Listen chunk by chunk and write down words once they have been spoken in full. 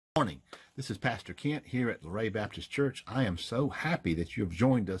Morning. This is Pastor Kent here at Loray Baptist Church. I am so happy that you have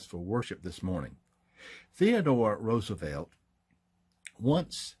joined us for worship this morning. Theodore Roosevelt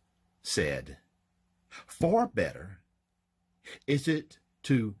once said, "Far better is it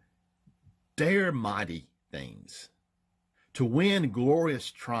to dare mighty things, to win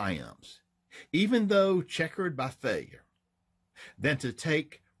glorious triumphs, even though checkered by failure, than to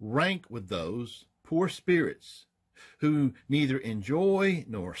take rank with those poor spirits who neither enjoy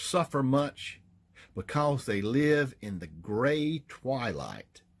nor suffer much, because they live in the gray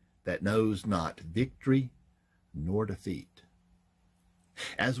twilight that knows not victory nor defeat."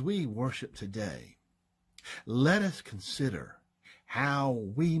 As we worship today, let us consider how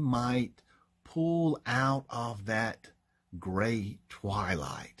we might pull out of that gray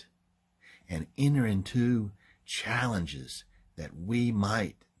twilight and enter into challenges that we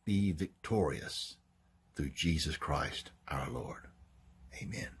might be victorious through Jesus Christ our Lord.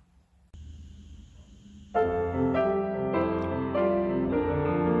 Amen.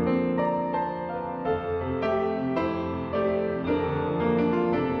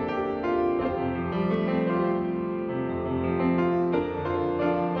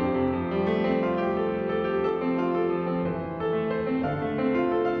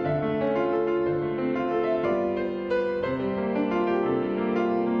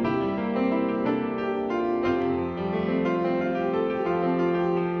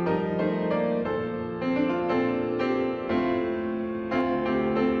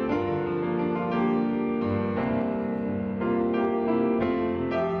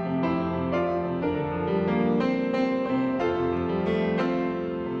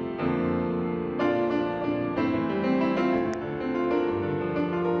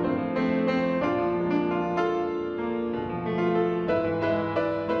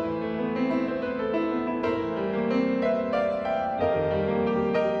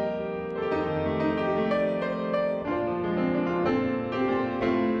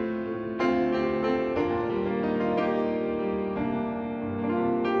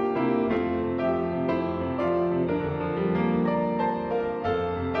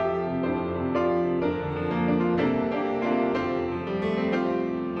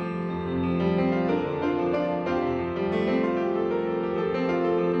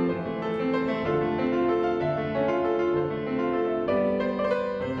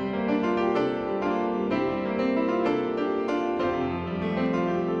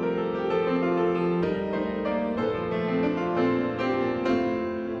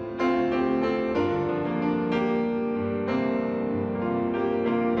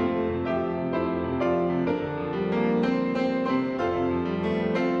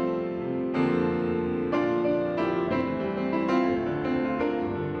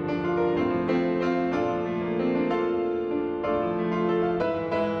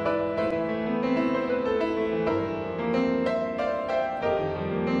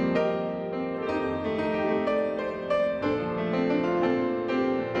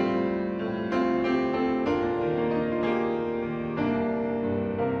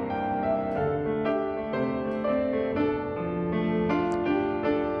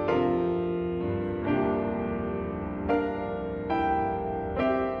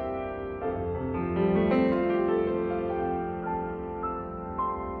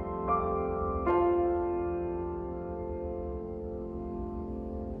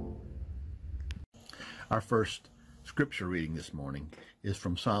 Our first scripture reading this morning is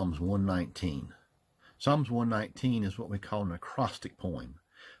from Psalms 119. Psalms 119 is what we call an acrostic poem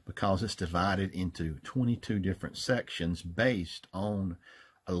because it's divided into 22 different sections based on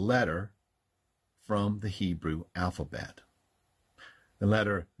a letter from the Hebrew alphabet. The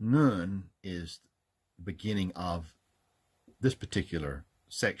letter Nun is the beginning of this particular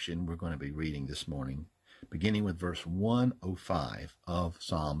section we're going to be reading this morning, beginning with verse 105 of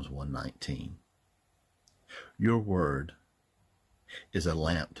Psalms 119. Your word is a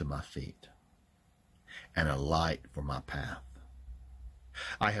lamp to my feet and a light for my path.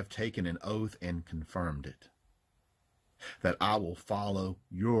 I have taken an oath and confirmed it, that I will follow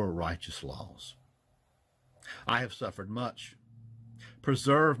your righteous laws. I have suffered much.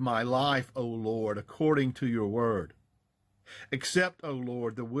 Preserve my life, O Lord, according to your word. Accept, O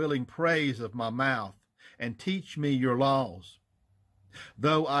Lord, the willing praise of my mouth, and teach me your laws.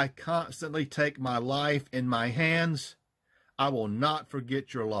 Though I constantly take my life in my hands, I will not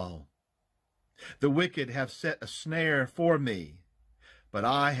forget your law. The wicked have set a snare for me, but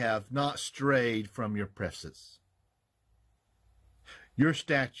I have not strayed from your precepts. Your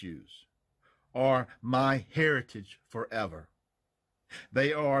statutes are my heritage forever.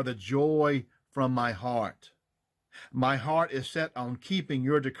 They are the joy from my heart, My heart is set on keeping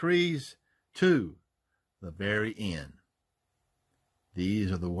your decrees to the very end.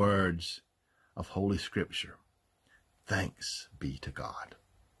 These are the words of Holy Scripture. Thanks be to God.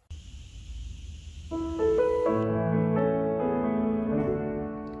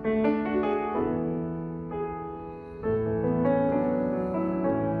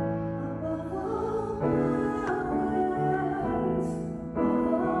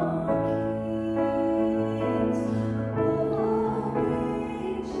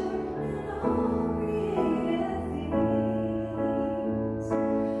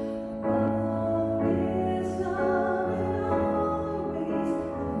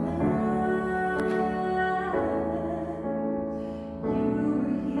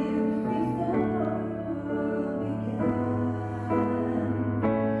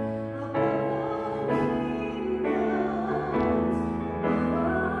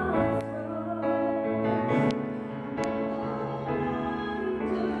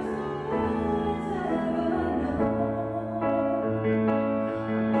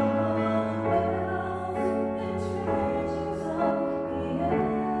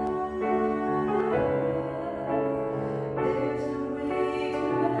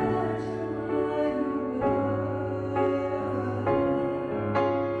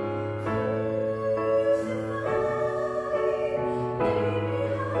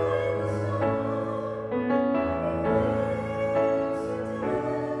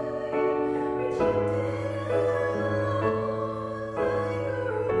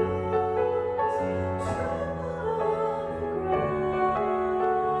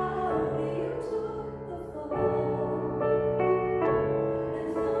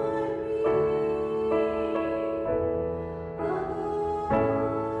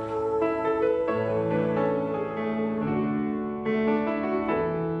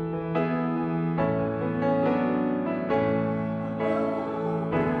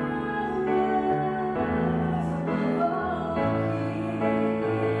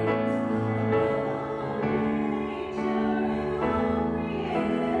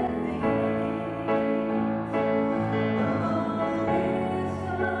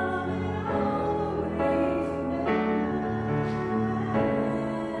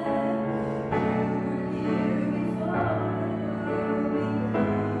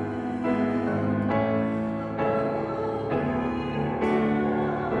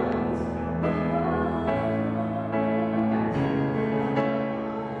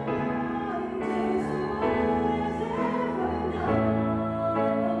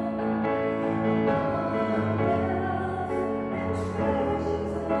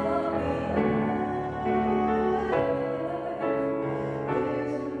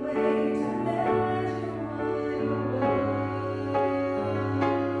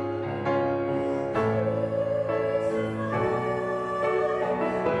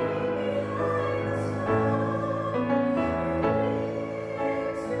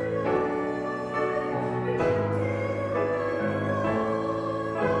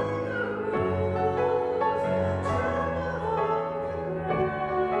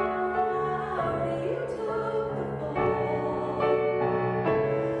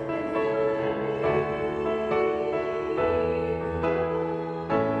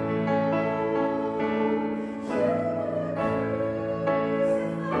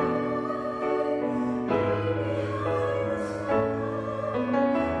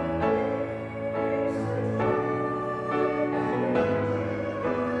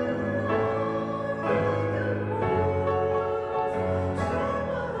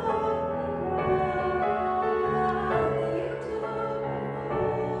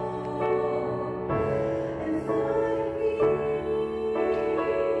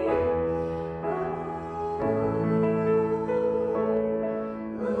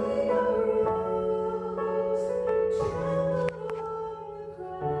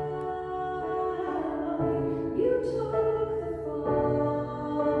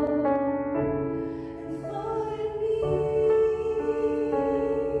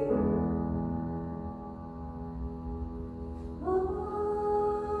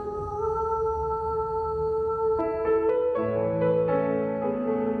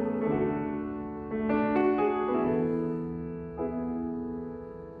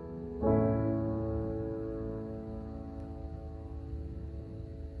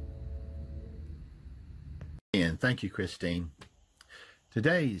 And thank you, Christine.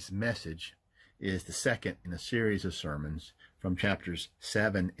 Today's message is the second in a series of sermons from chapters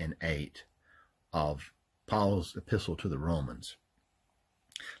 7 and 8 of Paul's epistle to the Romans.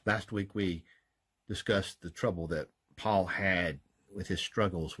 Last week we discussed the trouble that Paul had with his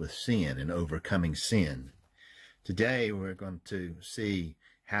struggles with sin and overcoming sin. Today we're going to see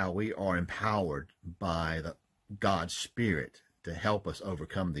how we are empowered by God's Spirit to help us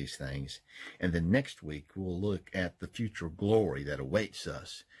overcome these things. And then next week we'll look at the future glory that awaits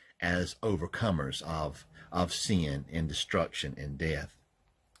us as overcomers of sin and destruction and death.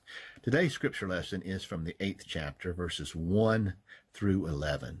 Today's scripture lesson is from the 8th chapter, verses 1 through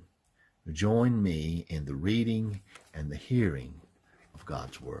 11. Join me in the reading and the hearing of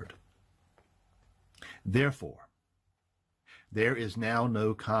God's word. Therefore, there is now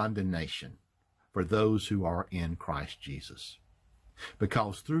no condemnation for those who are in Christ Jesus,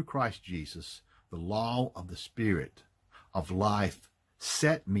 because through Christ Jesus, the law of the Spirit of life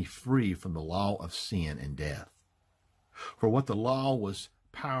set me free from the law of sin and death. For what the law was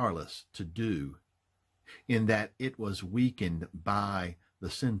powerless to do, in that it was weakened by the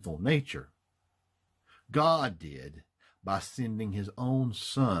sinful nature, God did by sending his own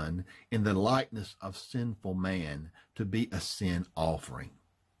Son in the likeness of sinful man to be a sin offering.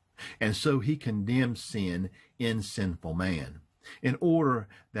 And so he condemned sin in sinful man, in order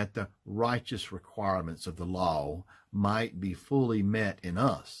that the righteous requirements of the law might be fully met in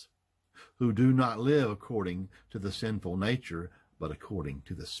us, who do not live according to the sinful nature, but according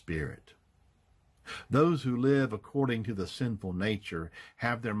to the Spirit. Those who live according to the sinful nature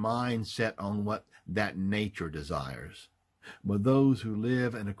have their mind set on what that nature desires, but those who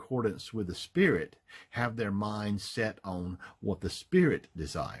live in accordance with the Spirit have their mind set on what the Spirit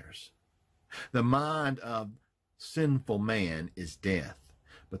desires. The mind of sinful man is death,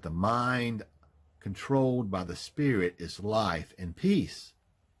 but the mind controlled by the Spirit is life and peace.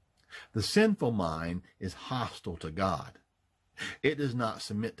 The sinful mind is hostile to God. It does not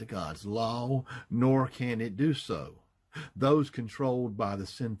submit to God's law, nor can it do so. Those controlled by the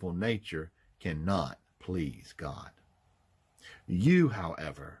sinful nature cannot please God. You,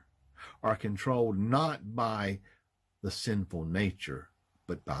 however, are controlled not by the sinful nature,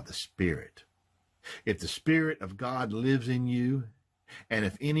 but by the Spirit. If the Spirit of God lives in you, and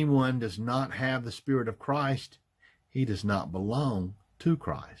if anyone does not have the Spirit of Christ, he does not belong to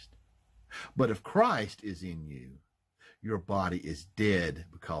Christ. But if Christ is in you, your body is dead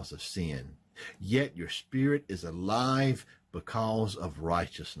because of sin, yet your spirit is alive because of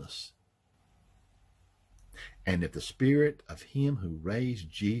righteousness. And if the Spirit of him who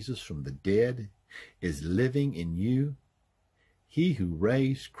raised Jesus from the dead is living in you, he who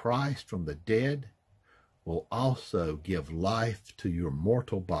raised Christ from the dead will also give life to your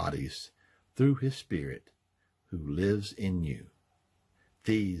mortal bodies through his Spirit who lives in you.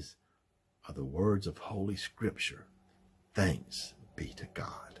 These are the words of Holy Scripture. Thanks be to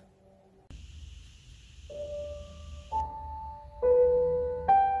God.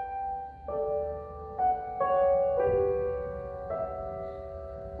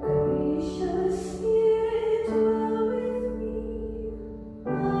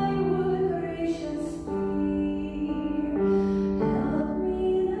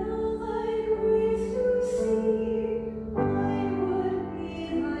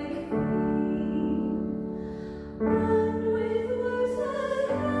 And with words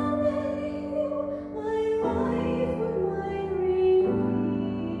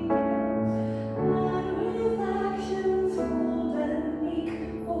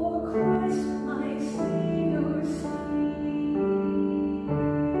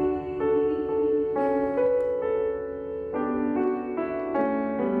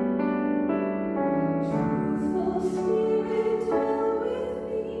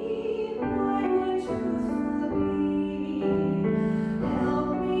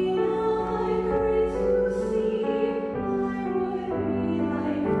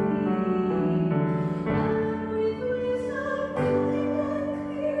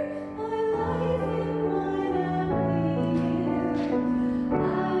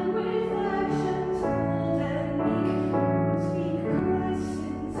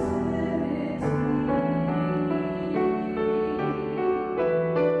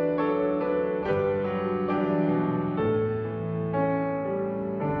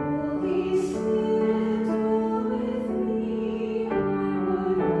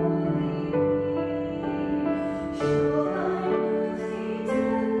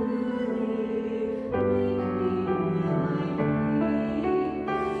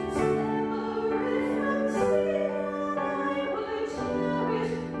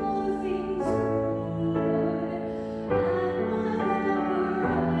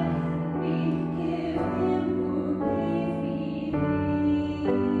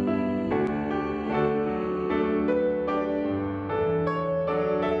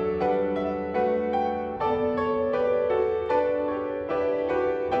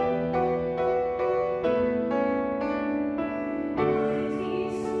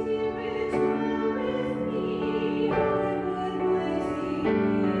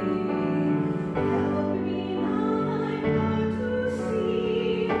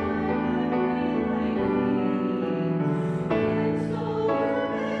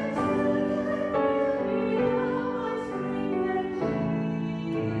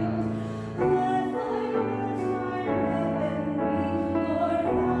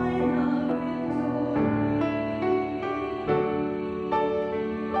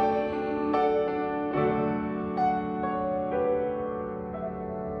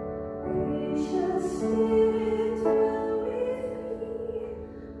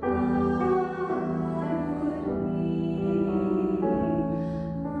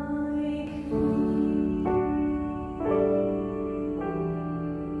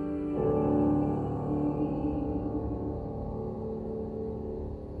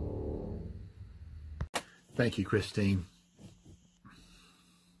Thank you, Christine.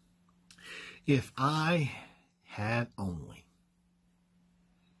 If I had only.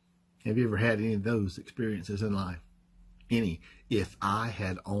 Have you ever had any of those experiences in life? Any if I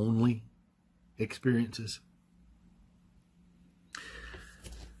had only experiences?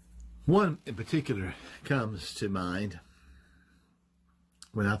 One in particular comes to mind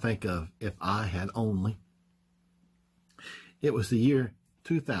when I think of if I had only. It was the year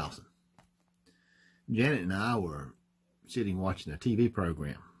 2000. Janet and I were sitting watching a TV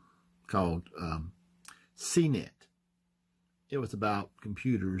program called CNET. It was about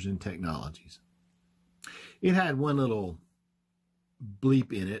computers and technologies. It had one little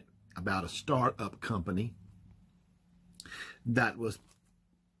bleep in it about a startup company that was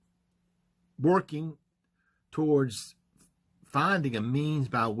working towards finding a means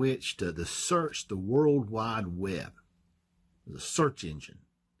by which to search the World Wide Web. The search engine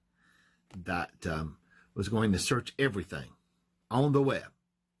that was going to search everything on the web,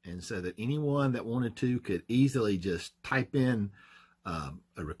 and so that anyone that wanted to could easily just type in a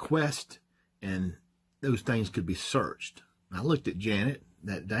request and those things could be searched. I looked at Janet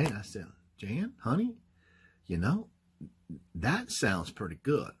that day and I said, Jan, honey, you know, that sounds pretty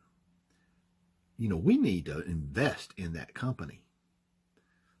good. You know, we need to invest in that company.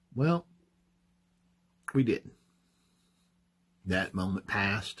 Well, we didn't. That moment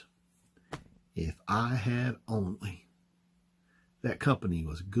passed. If I had only. That company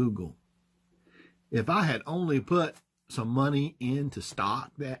was Google. If I had only put some money into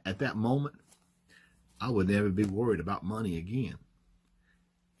stock at that moment, I would never be worried about money again.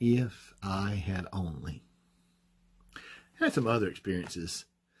 If I had only. I had some other experiences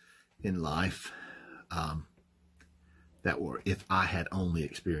in life that were if I had only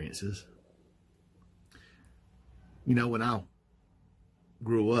experiences. You know, when I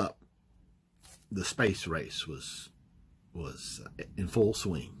grew up, the space race was in full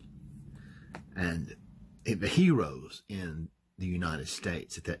swing, and the heroes in the United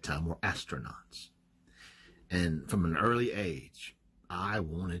States at that time were astronauts. And from an early age, I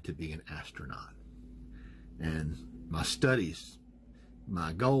wanted to be an astronaut. And my studies,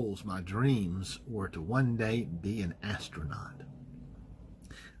 my goals, my dreams were to one day be an astronaut.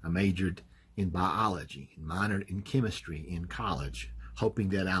 I majored in biology and minored in chemistry in college, hoping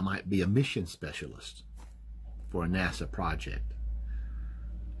that I might be a mission specialist for a NASA project.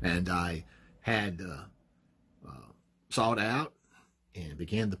 And I had sought out and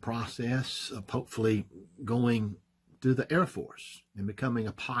began the process of hopefully going to the Air Force and becoming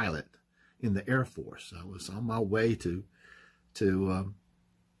a pilot in the Air Force. I was on my way to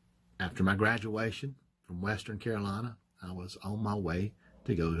after my graduation from Western Carolina, I was on my way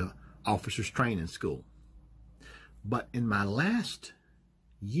to go to officers training school. But in my last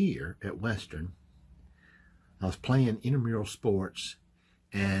year at Western, I was playing intramural sports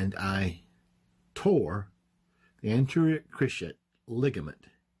and I tore the anterior cruciate ligament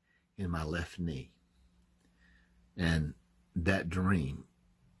in my left knee. And that dream,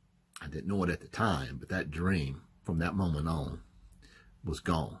 I didn't know it at the time, but that dream from that moment on was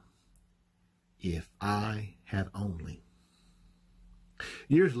gone. If I had only.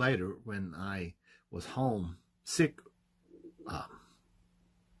 Years later, when I was home sick,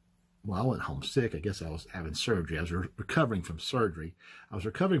 well, I wasn't home sick. I guess I was having surgery. I was recovering from surgery. I was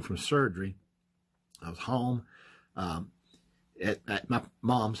home at my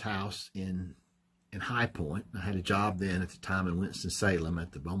mom's house in High Point. I had a job then at the time in Winston-Salem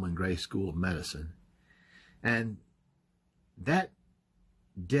at the Bowman Gray School of Medicine. And that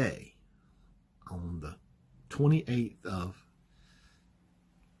day, on the 28th of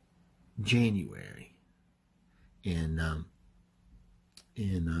January in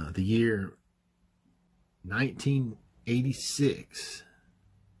the year 1986,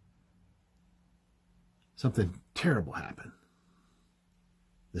 something terrible happened.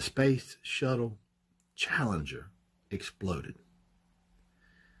 The Space Shuttle Challenger exploded.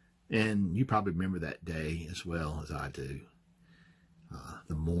 And you probably remember that day as well as I do.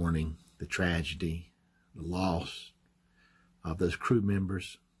 The mourning, the tragedy, the loss of those crew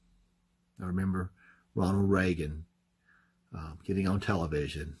members. I remember Ronald Reagan getting on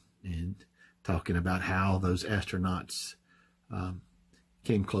television and talking about how those astronauts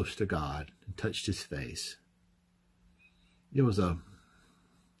came close to God and touched his face. It was a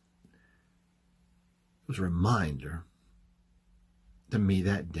reminder to me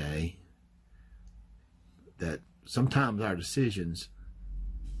that day that sometimes our decisions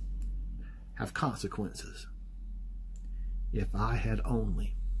have consequences. If I had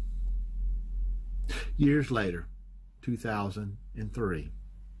only. Years later, 2003,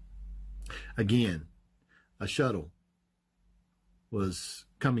 again, a shuttle was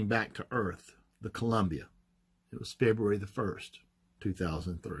coming back to Earth, the Columbia. It was February the 1st,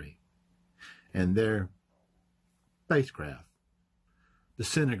 2003. And their spacecraft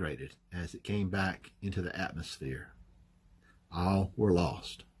disintegrated as it came back into the atmosphere. All were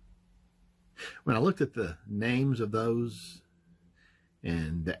lost. When I looked at the names of those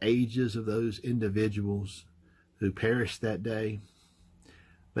and the ages of those individuals who perished that day,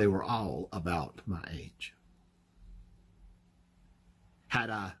 they were all about my age. Had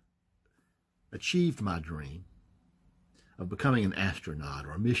I achieved my dream of becoming an astronaut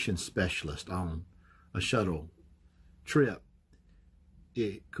or a mission specialist on a shuttle trip,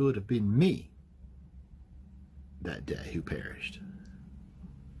 it could have been me that day who perished.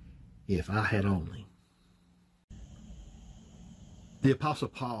 If I had only. The Apostle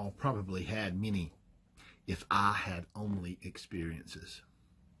Paul probably had many if I had only experiences.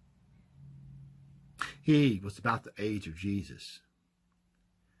 He was about the age of Jesus.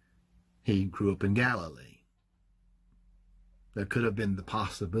 He grew up in Galilee. There could have been the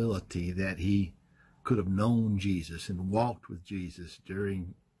possibility that he could have known Jesus and walked with Jesus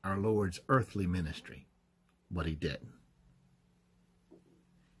during our Lord's earthly ministry, but he didn't.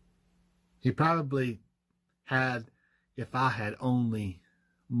 He probably had, if I had only,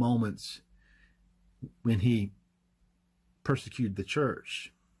 moments when he persecuted the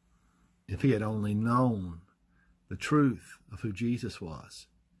church. If he had only known the truth of who Jesus was,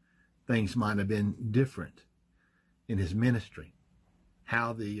 things might have been different in his ministry.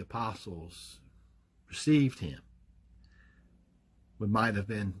 How the apostles received him might have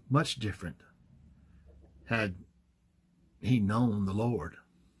been much different had he known the Lord.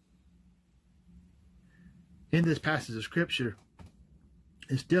 In this passage of Scripture,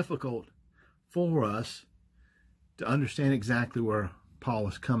 it's difficult for us to understand exactly where Paul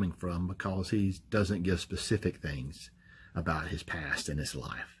is coming from because he doesn't give specific things about his past and his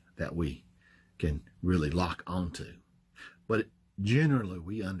life that we can really lock onto. But generally,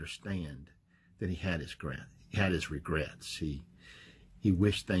 we understand that he had his regrets. He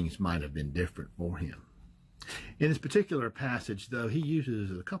wished things might have been different for him. In this particular passage, though, he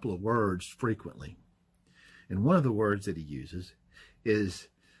uses a couple of words frequently. And one of the words that he uses is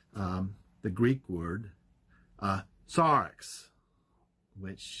the Greek word sarx,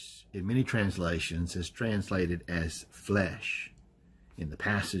 which in many translations is translated as flesh. In the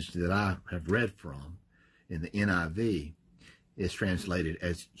passage that I have read from, in the NIV, is translated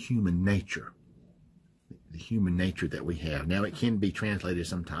as human nature, the human nature that we have. Now, it can be translated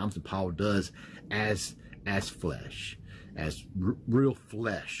sometimes, and Paul does, as flesh, as real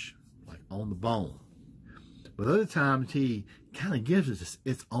flesh, like on the bone. But other times he kind of gives us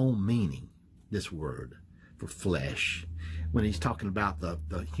its own meaning, this word for flesh, when he's talking about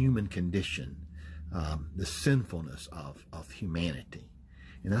the human condition, the sinfulness of humanity.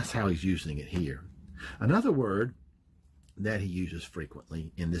 And that's how he's using it here. Another word that he uses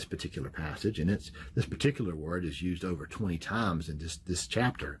frequently in this particular passage, and this particular word is used over 20 times in this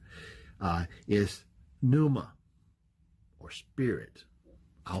chapter, is pneuma, or spirit.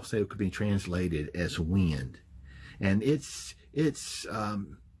 Also, it could be translated as wind. And its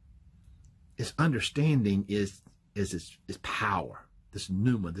understanding is its power. This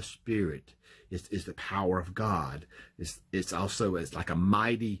pneuma, the spirit, is the power of God. It's also as like a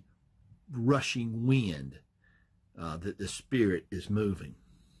mighty rushing wind that the spirit is moving.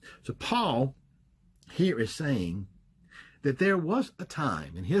 So Paul here is saying that there was a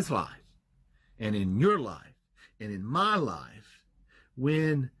time in his life and in your life and in my life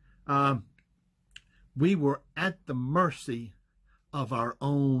when we were at the mercy of our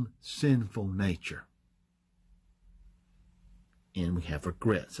own sinful nature. And we have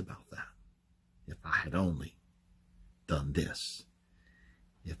regrets about that. If I had only done this.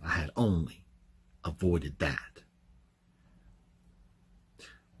 If I had only avoided that.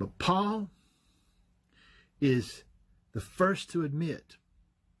 But Paul is the first to admit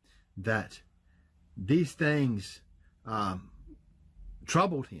that these things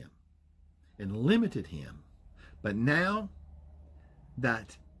troubled him and limited him. But now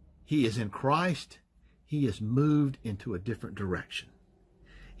that he is in Christ, he is moved into a different direction.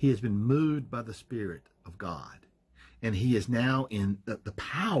 He has been moved by the Spirit of God. And he is now in the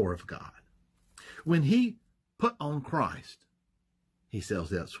power of God. When he put on Christ, he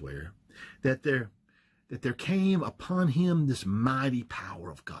says elsewhere, that there came upon him this mighty power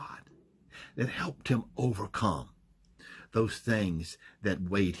of God that helped him overcome those things that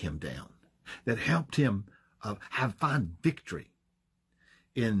weighed him down, that helped him find victory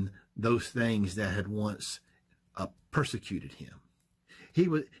in those things that had once persecuted him. He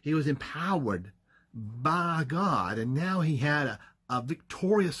was empowered by God, and now he had a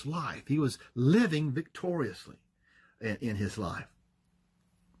victorious life. He was living victoriously in his life.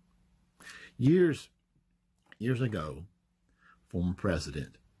 Years ago, former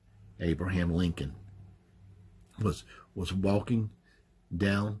President Abraham Lincoln was walking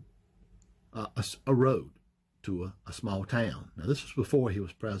down a road to a small town. Now, this was before he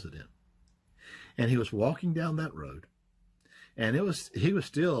was president. And he was walking down that road, and he was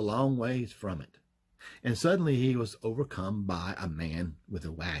still a long ways from it. And suddenly he was overcome by a man with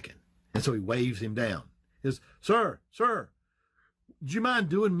a wagon. And so he waves him down. He says, sir, do you mind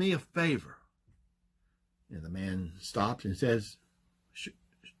doing me a favor? And the man stops and says,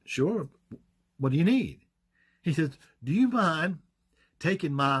 sure, what do you need? He says, do you mind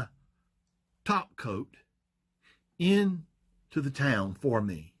taking my top coat into the town for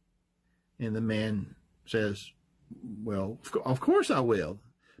me? And the man says, well, of course I will.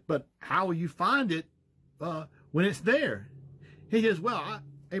 But how will you find it when it's there? He says, well,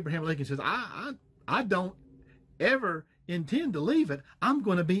 Abraham Lincoln says, I don't ever intend to leave it. I'm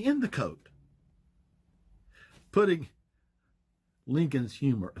going to be in the coat. Putting Lincoln's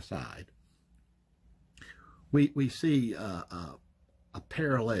humor aside, we see a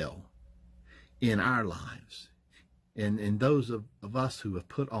parallel in our lives and those of us who have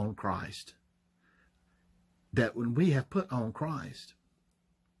put on Christ, that when we have put on Christ,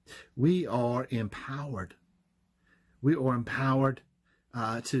 we are empowered. We are empowered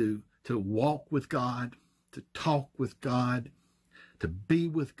to walk with God, to talk with God, to be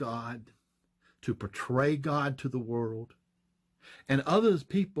with God, to portray God to the world. And others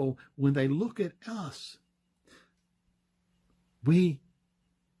people, when they look at us, we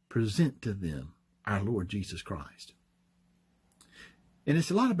present to them our Lord Jesus Christ. And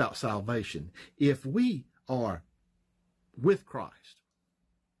it's a lot about salvation. If we are with Christ,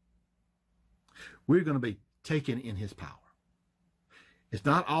 we're going to be taken in his power. It's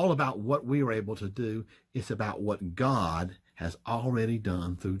not all about what we are able to do. It's about what God has already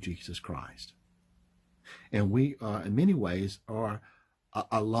done through Jesus Christ. And we are, in many ways, are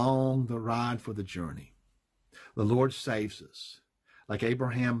along the ride for the journey. The Lord saves us. Like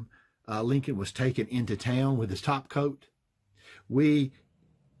Abraham Lincoln was taken into town with his top coat, we,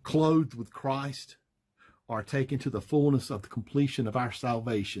 clothed with Christ, are taken to the fullness of the completion of our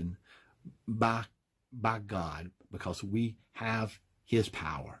salvation by God, because we have his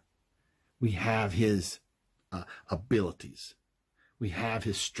power. We have his abilities. We have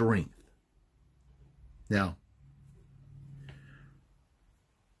his strength. Now,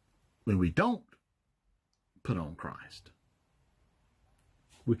 when we don't put on Christ,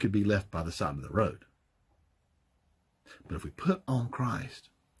 we could be left by the side of the road. But if we put on Christ,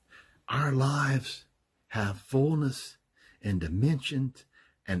 our lives have fullness and dimension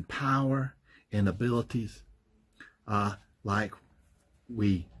and power and abilities like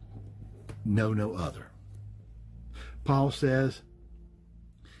we know no other. Paul says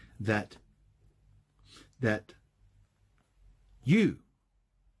that you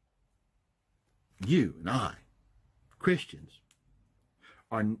and I, Christians,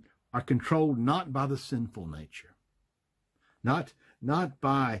 are controlled not by the sinful nature, not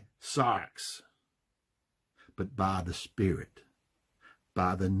by sarx, but by the Spirit,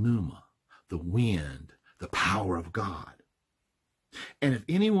 by the pneuma, the wind, the power of God. And if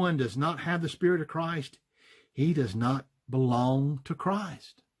anyone does not have the Spirit of Christ, he does not belong to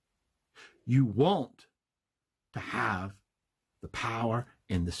Christ. You want to have the power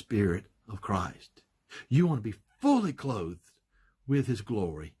and the Spirit of Christ. You want to be fully clothed with his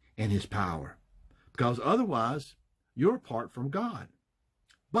glory and his power, because otherwise you're apart from God.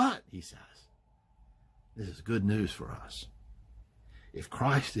 But, he says, this is good news for us. If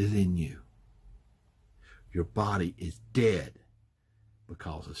Christ is in you, your body is dead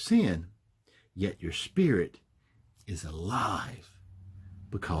because of sin, yet your spirit is alive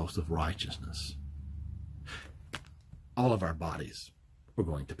because of righteousness. All of our bodies are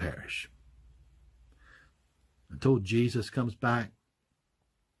going to perish. Until Jesus comes back,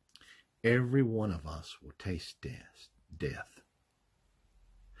 every one of us will taste death.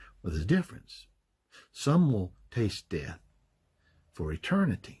 But there's a difference. Some will taste death for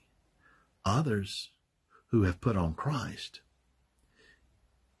eternity. Others who have put on Christ,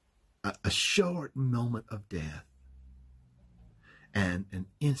 a short moment of death and an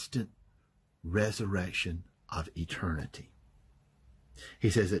instant resurrection of eternity. He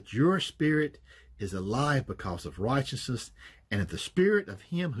says that your spirit is alive because of righteousness, and if the Spirit of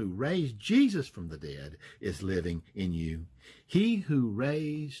him who raised Jesus from the dead is living in you, he who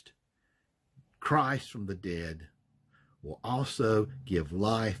raised Christ from the dead will also give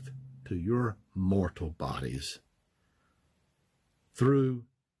life to your mortal bodies through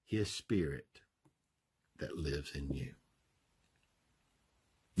his Spirit that lives in you.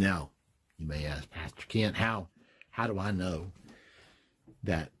 Now, you may ask, Pastor Kent, how do I know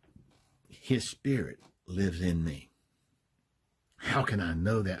that his Spirit lives in me? How can I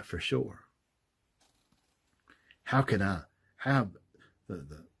know that for sure? How can I have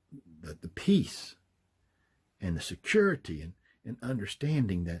the peace and the security and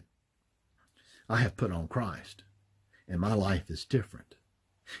understanding that I have put on Christ and my life is different,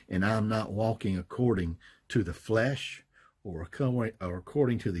 and I'm not walking according to the flesh or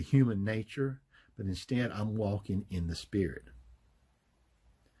according to the human nature, but instead I'm walking in the Spirit?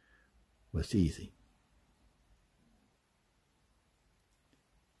 Well, it's easy.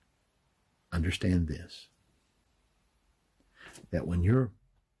 Understand this, that when you're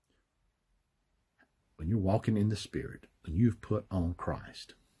walking in the Spirit, when you've put on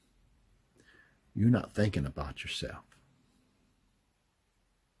Christ, you're not thinking about yourself.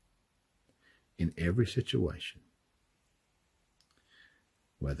 In every situation,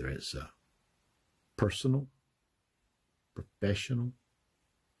 whether it's personal, professional,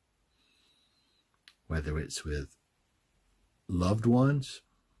 whether it's with loved ones,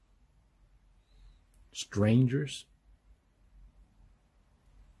 strangers,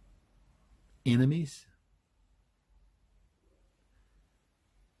 enemies,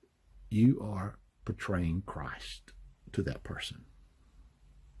 you are portraying Christ to that person.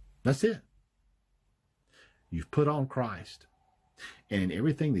 That's it. You've put on Christ. And in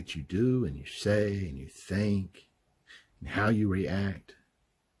everything that you do and you say and you think and how you react,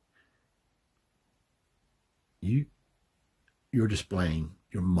 you're displaying,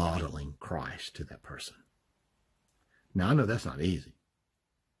 you're modeling Christ to that person. Now, I know that's not easy.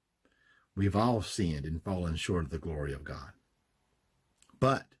 We've all sinned and fallen short of the glory of God.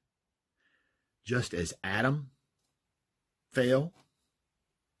 But just as Adam fell,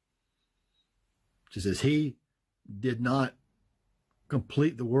 just as he did not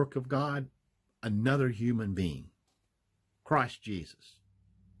complete the work of God, another human being, Christ Jesus,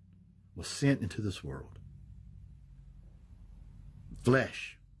 was sent into this world.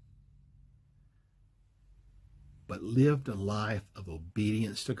 Flesh, but lived a life of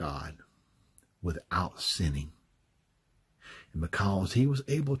obedience to God without sinning. And because he was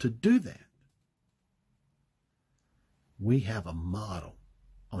able to do that, we have a model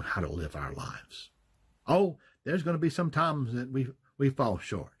on how to live our lives. Oh, there's going to be some times that we fall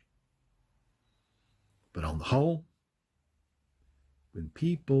short. But on the whole, when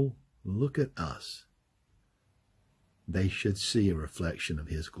people look at us, they should see a reflection of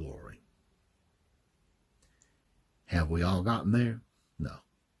his glory. Have we all gotten there? No.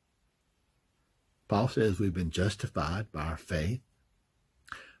 Paul says we've been justified by our faith,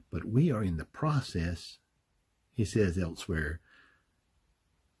 but we are in the process, he says elsewhere,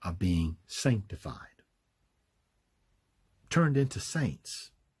 of being sanctified, turned into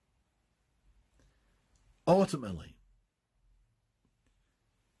saints. Ultimately,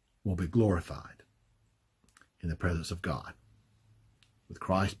 we'll be glorified in the presence of God, with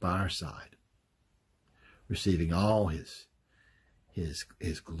Christ by our side, receiving all his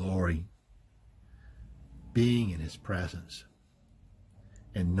glory, being in his presence,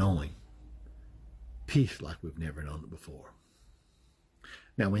 and knowing peace like we've never known it before.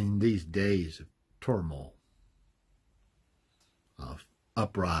 Now, in these days of turmoil, of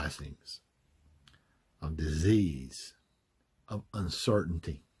uprisings, of disease, of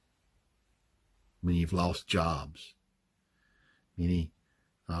uncertainty, many have lost jobs, many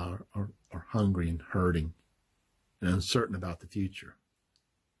are hungry and hurting and uncertain about the future.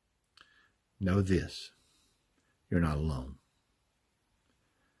 Know this, you're not alone.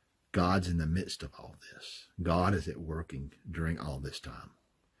 God's in the midst of all this. God is at working during all this time.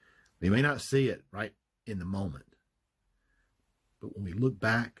 We may not see it right in the moment, but when we look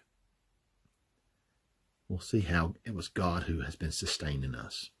back, we'll see how it was God who has been sustaining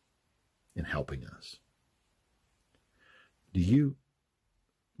us and helping us. Do you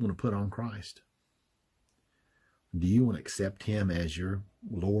want to put on Christ? Do you want to accept him as your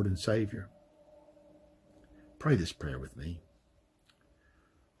Lord and Savior? Pray this prayer with me.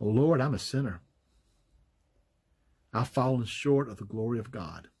 Oh Lord, I'm a sinner. I've fallen short of the glory of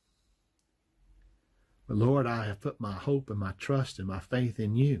God. But Lord, I have put my hope and my trust and my faith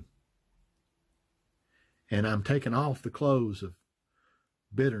in you. And I'm taking off the clothes of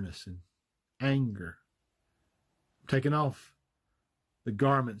bitterness and anger. I'm taking off the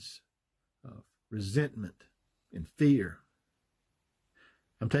garments of resentment and fear.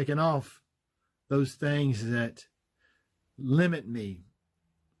 I'm taking off those things that limit me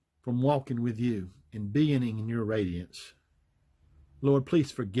from walking with you and being in your radiance. Lord,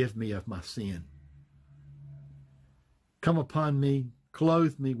 please forgive me of my sin. Come upon me,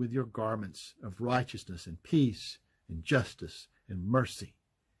 clothe me with your garments of righteousness and peace and justice and mercy,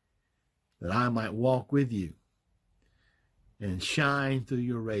 that I might walk with you and shine through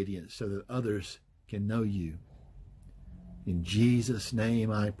your radiance so that others can know you. In Jesus'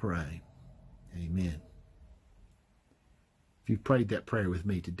 name I pray. Amen. If you prayed that prayer with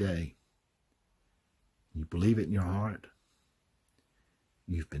me today, you believe it in your heart,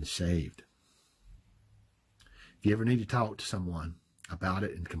 you've been saved. If you ever need to talk to someone about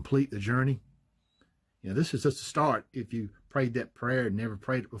it and complete the journey, this is just a start. If you prayed that prayer and never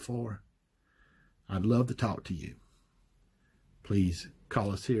prayed it before, I'd love to talk to you. Please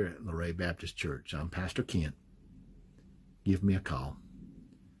call us here at Loray Baptist Church. I'm Pastor Kent. Give me a call.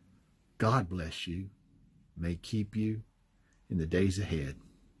 God bless you. May keep you in the days ahead.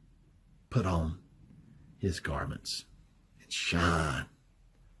 Put on his garments and shine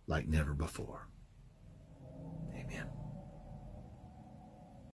like never before. Amen.